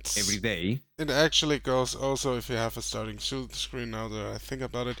every day. It actually goes also, if you have a starting soon screen, now that I think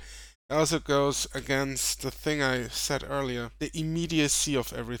about it, it also goes against the thing I said earlier, the immediacy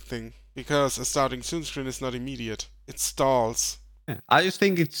of everything. Because a starting soon screen is not immediate. It stalls. Yeah. I just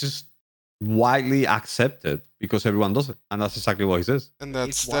think it's just widely accepted because everyone does it, and that's exactly what he says. And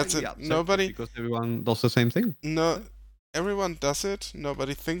It's that's widely it. accepted Nobody because everyone does the same thing. No, everyone does it.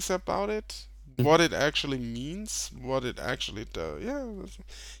 Nobody thinks about it. Mhm. What it actually means, what it actually does.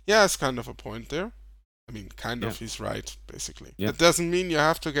 Yeah, it's kind of a point there. I mean, kind of, he's right, basically. Yeah. It doesn't mean you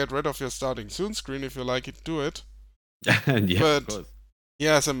have to get rid of your starting soon screen. If you like it, do it. Yeah, of But course.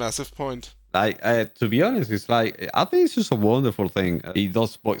 yeah, it's a massive point. Like, to be honest, it's like, I think it's just a wonderful thing. He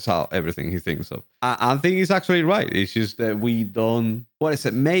does voice out everything he thinks of. I think he's actually right. It's just that we don't, what is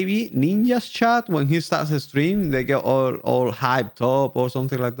it? Maybe Ninja's chat, when he starts a stream, they get all hyped up or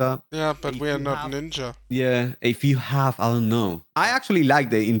something like that. Yeah, but If we are you not have- ninja. Yeah, if you have, I don't know. I actually like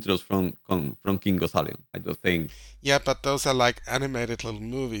the intros from King Gothalion, I do think. Yeah, but those are like animated little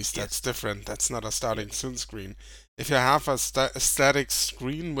movies. That's different. That's not a starting soon screen. If you have a static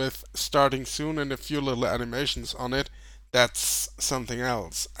screen with starting soon and a few little animations on it, that's something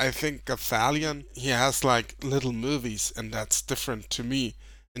else. I think Gothalion, he has like little movies, and that's different to me.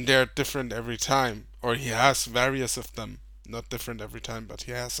 And they're different every time. Or he has various of them. Not different every time, but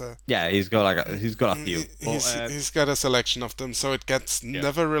he has a. Yeah, he's got a few. He's got a selection of them, so it gets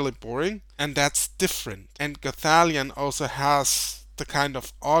never really boring, and that's different. And Gothalion also has the kind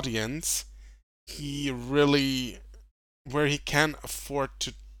of audience where he can afford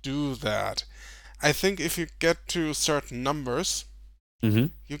to do that. I think if you get to certain numbers,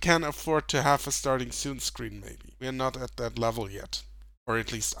 you can afford to have a starting soon screen, maybe. We're not at that level yet. Or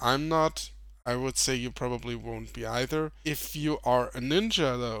at least I'm not. I would say you probably won't be either. If you are a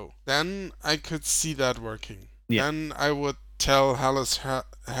ninja, though, then I could see that working. Yeah. Then I would tell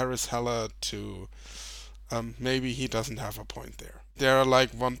Harris Heller to maybe he doesn't have a point there. There are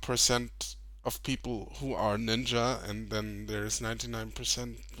like 1% of people who are ninja, and then there's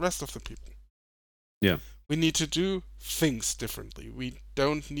 99% rest of the people. Yeah. We need to do things differently. We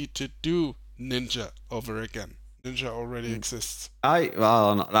don't need to do ninja over again. Ninja already Mm. exists. I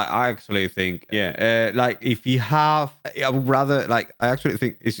actually think like if you have, I would rather like I actually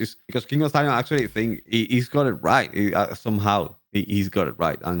think it's just because King of Thailand, I actually think he's got it right. Somehow he's got it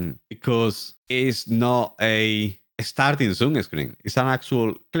right, and because it's not a starting Zoom screen, it's an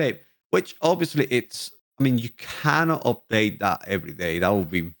actual clip, which obviously it's. I mean, you cannot update that every day. That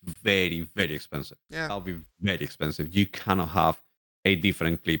would be very, very expensive. Yeah, That would be very expensive. You cannot have a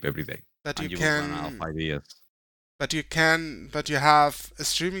different clip every day, but you and you will run out of can ideas. but you have a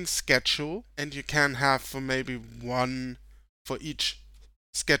streaming schedule, and you can have for maybe one for each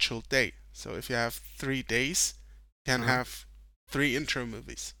scheduled day. So if you have 3 days, you can Uh-huh. have three intro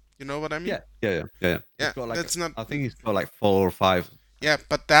movies. You know what I mean? Yeah. It's Yeah, got like that's not. I think it's got like 4 or 5. Yeah,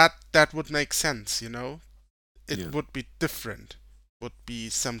 but that would make sense. It Yeah. would be different. Would be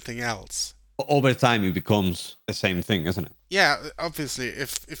something else. Over time, it becomes the same thing, isn't it? Yeah, obviously,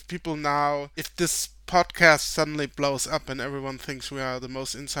 if people now, if this podcast suddenly blows up and everyone thinks we are the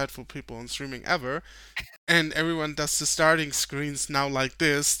most insightful people on streaming ever, and everyone does the starting screens now like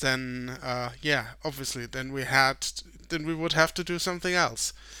this, then yeah, obviously, then we would have to do something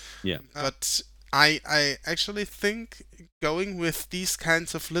else. Yeah. But I actually think going with these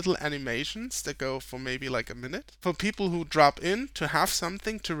kinds of little animations that go for maybe like a minute for people who drop in to have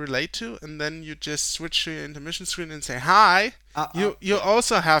something to relate to, and then you just switch to your intermission screen and say hi. You Yeah.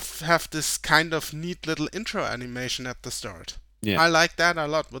 also have this kind of neat little intro animation at the start. Yeah. I like that a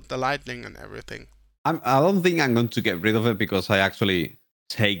lot with the lightning and everything. I don't think I'm going to get rid of it because I actually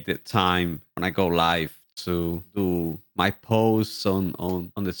take the time when I go live to do my posts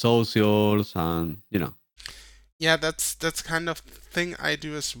on the socials and Yeah, that's kind of thing I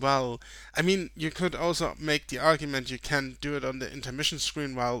do as well. I mean, you could also make the argument you can do it on the intermission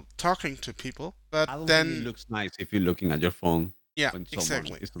screen while talking to people, but I don't think it then looks nice if you're looking at your phone yeah, when someone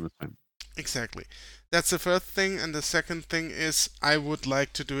exactly. is on the screen. Exactly. That's the first thing, and the second thing is I would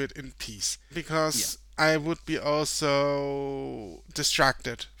like to do it in peace Yeah. because I would be also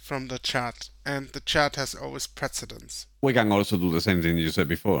distracted from the chat, and the chat has always precedence. We can also do the same thing you said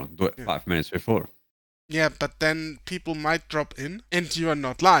before. Do it Yeah. 5 minutes before. Yeah, but then people might drop in, and you are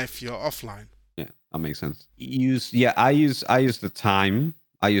not live, you're offline. Yeah, that makes sense. I use the time.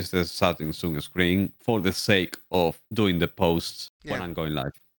 I use the starting Zoom screen for the sake of doing the posts when Yeah. I'm going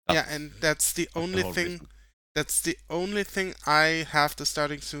live. Yeah, and that's the That's the only whole thing. reason. That's the only thing I have the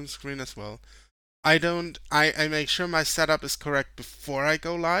starting soon screen as well. I don't. I make sure my setup is correct before I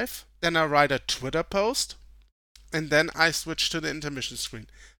go live. Then I write a Twitter post, and then I switch to the intermission screen.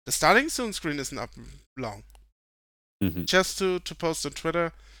 The starting soon screen isn't up long. Mm-hmm. Just to post on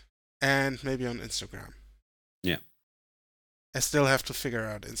Twitter and maybe on Instagram. Yeah. I still have to figure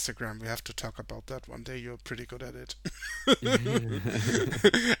out Instagram. We have to talk about that one day. You're pretty good at it.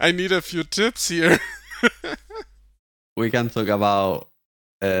 I need a few tips here. We can talk about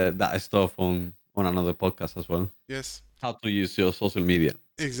that stuff on another podcast as well. Yes, How to use your social media.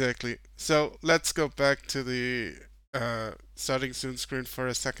 exactly. So let's go back to the starting soon screen for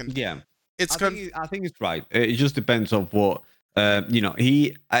a second. Yeah, It's I think it's right. It just depends of what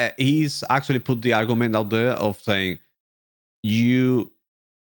he's actually put the argument out there of saying you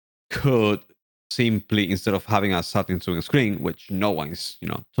could simply, instead of having a starting to a screen, which no one is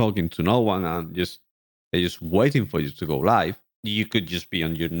talking to no one and they're just waiting for you to go live, you could just be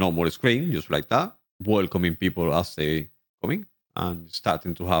on your normal screen just like that, welcoming people as they coming and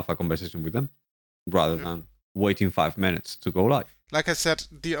starting to have a conversation with them rather Yeah. than waiting 5 minutes to go live. Like I said,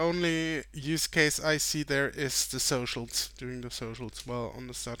 the only use case I see there is the socials, doing the socials well on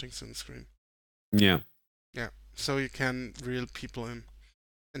the starting soon screen. Yeah, Yeah, so you can reel people in.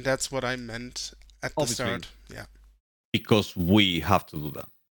 And that's what I meant at the obviously, start. Yeah. because we have to do that.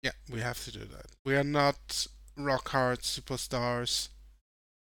 Yeah, we have to do that. We are not rock hard superstars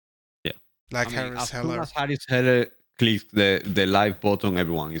Yeah, like I mean, Harris as soon Heller. as Harris Heller clicks the live button,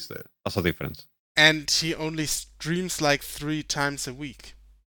 everyone is there. That's a difference. And he only streams like 3 times a week.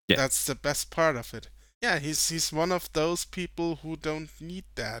 Yeah. That's the best part of it. Yeah, he's one of those people who don't need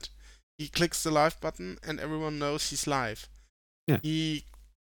that. He clicks the live button and everyone knows he's live. Yeah.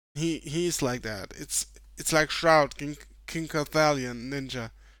 He's like that. It's like Shroud, King Cathalion,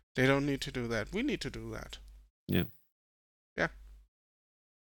 Ninja. They don't need to do that. We need to do that. Yeah. Yeah.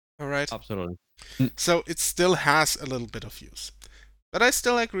 All right. Absolutely. So it still has a little bit of use. But I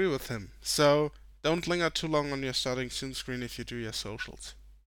still agree with him. So Don't linger too long on your starting soon screen if you do your socials.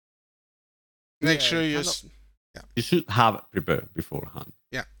 Make Yeah, sure you, kind of. yeah, You should have it prepared beforehand.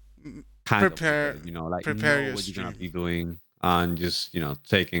 yeah, Kind of prepare, prepared, like prepare know your what you're gonna stream. be doing and just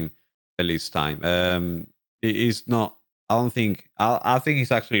taking the least time. It is not. I don't think. I think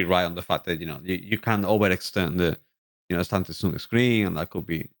he's actually right on the fact that you can overextend the starting soon screen, and that could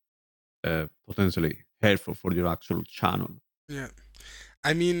be potentially hurtful for your actual channel. Yeah,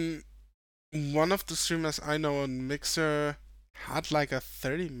 I mean, one of the streamers I know on Mixer had like a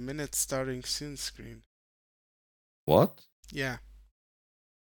 30-minute starting soon screen. What? Yeah,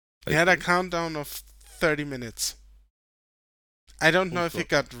 he I had a see. countdown of 30 minutes. I don't know Oh if he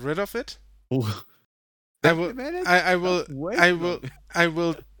god. got rid of it. Oh, I 30 will, minutes? I That's will, way I too will, long. I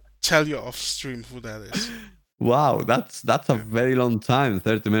will tell you off stream who that is. Wow, that's a Yeah, very long time.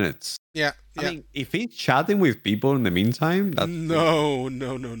 30 minutes. yeah, I yeah. mean, if he's chatting with people in the meantime, that's pretty good. No,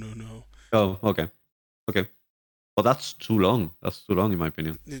 no, no, no, no. Oh, okay. Okay. Well, that's too long. That's too long, in my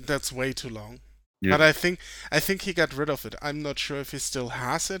opinion. That's way too long. Yeah. But I think he got rid of it. I'm not sure if he still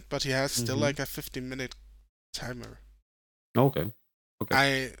has it, but he has still Mm-hmm. like a 15-minute timer. Okay.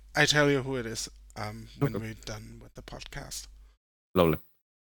 Okay. I tell you who it is when Okay. we're done with the podcast. Lovely.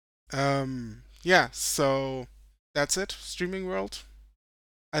 Yeah, so that's it, streaming world.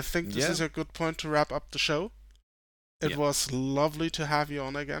 I think this Yeah. is a good point to wrap up the show. It Yeah. was lovely to have you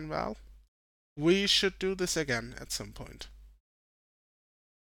on again, Val. We should do this again at some point.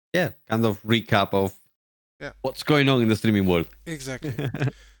 Yeah. Kind of recap of Yeah, what's going on in the streaming world. exactly.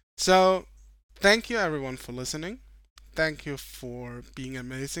 So, thank you everyone for listening. Thank you for being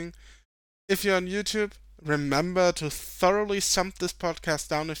amazing. If you're on YouTube, remember to thoroughly sump this podcast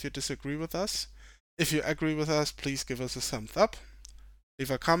down if you disagree with us. If you agree with us, please give us a thumbs up.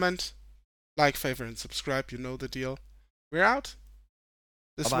 Leave a comment, like, favorite, and subscribe. You know the deal. We're out.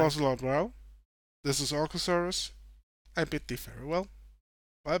 Bye This bye. was Lord Wow. This is Orcocast. I bid thee farewell.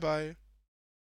 Bye bye.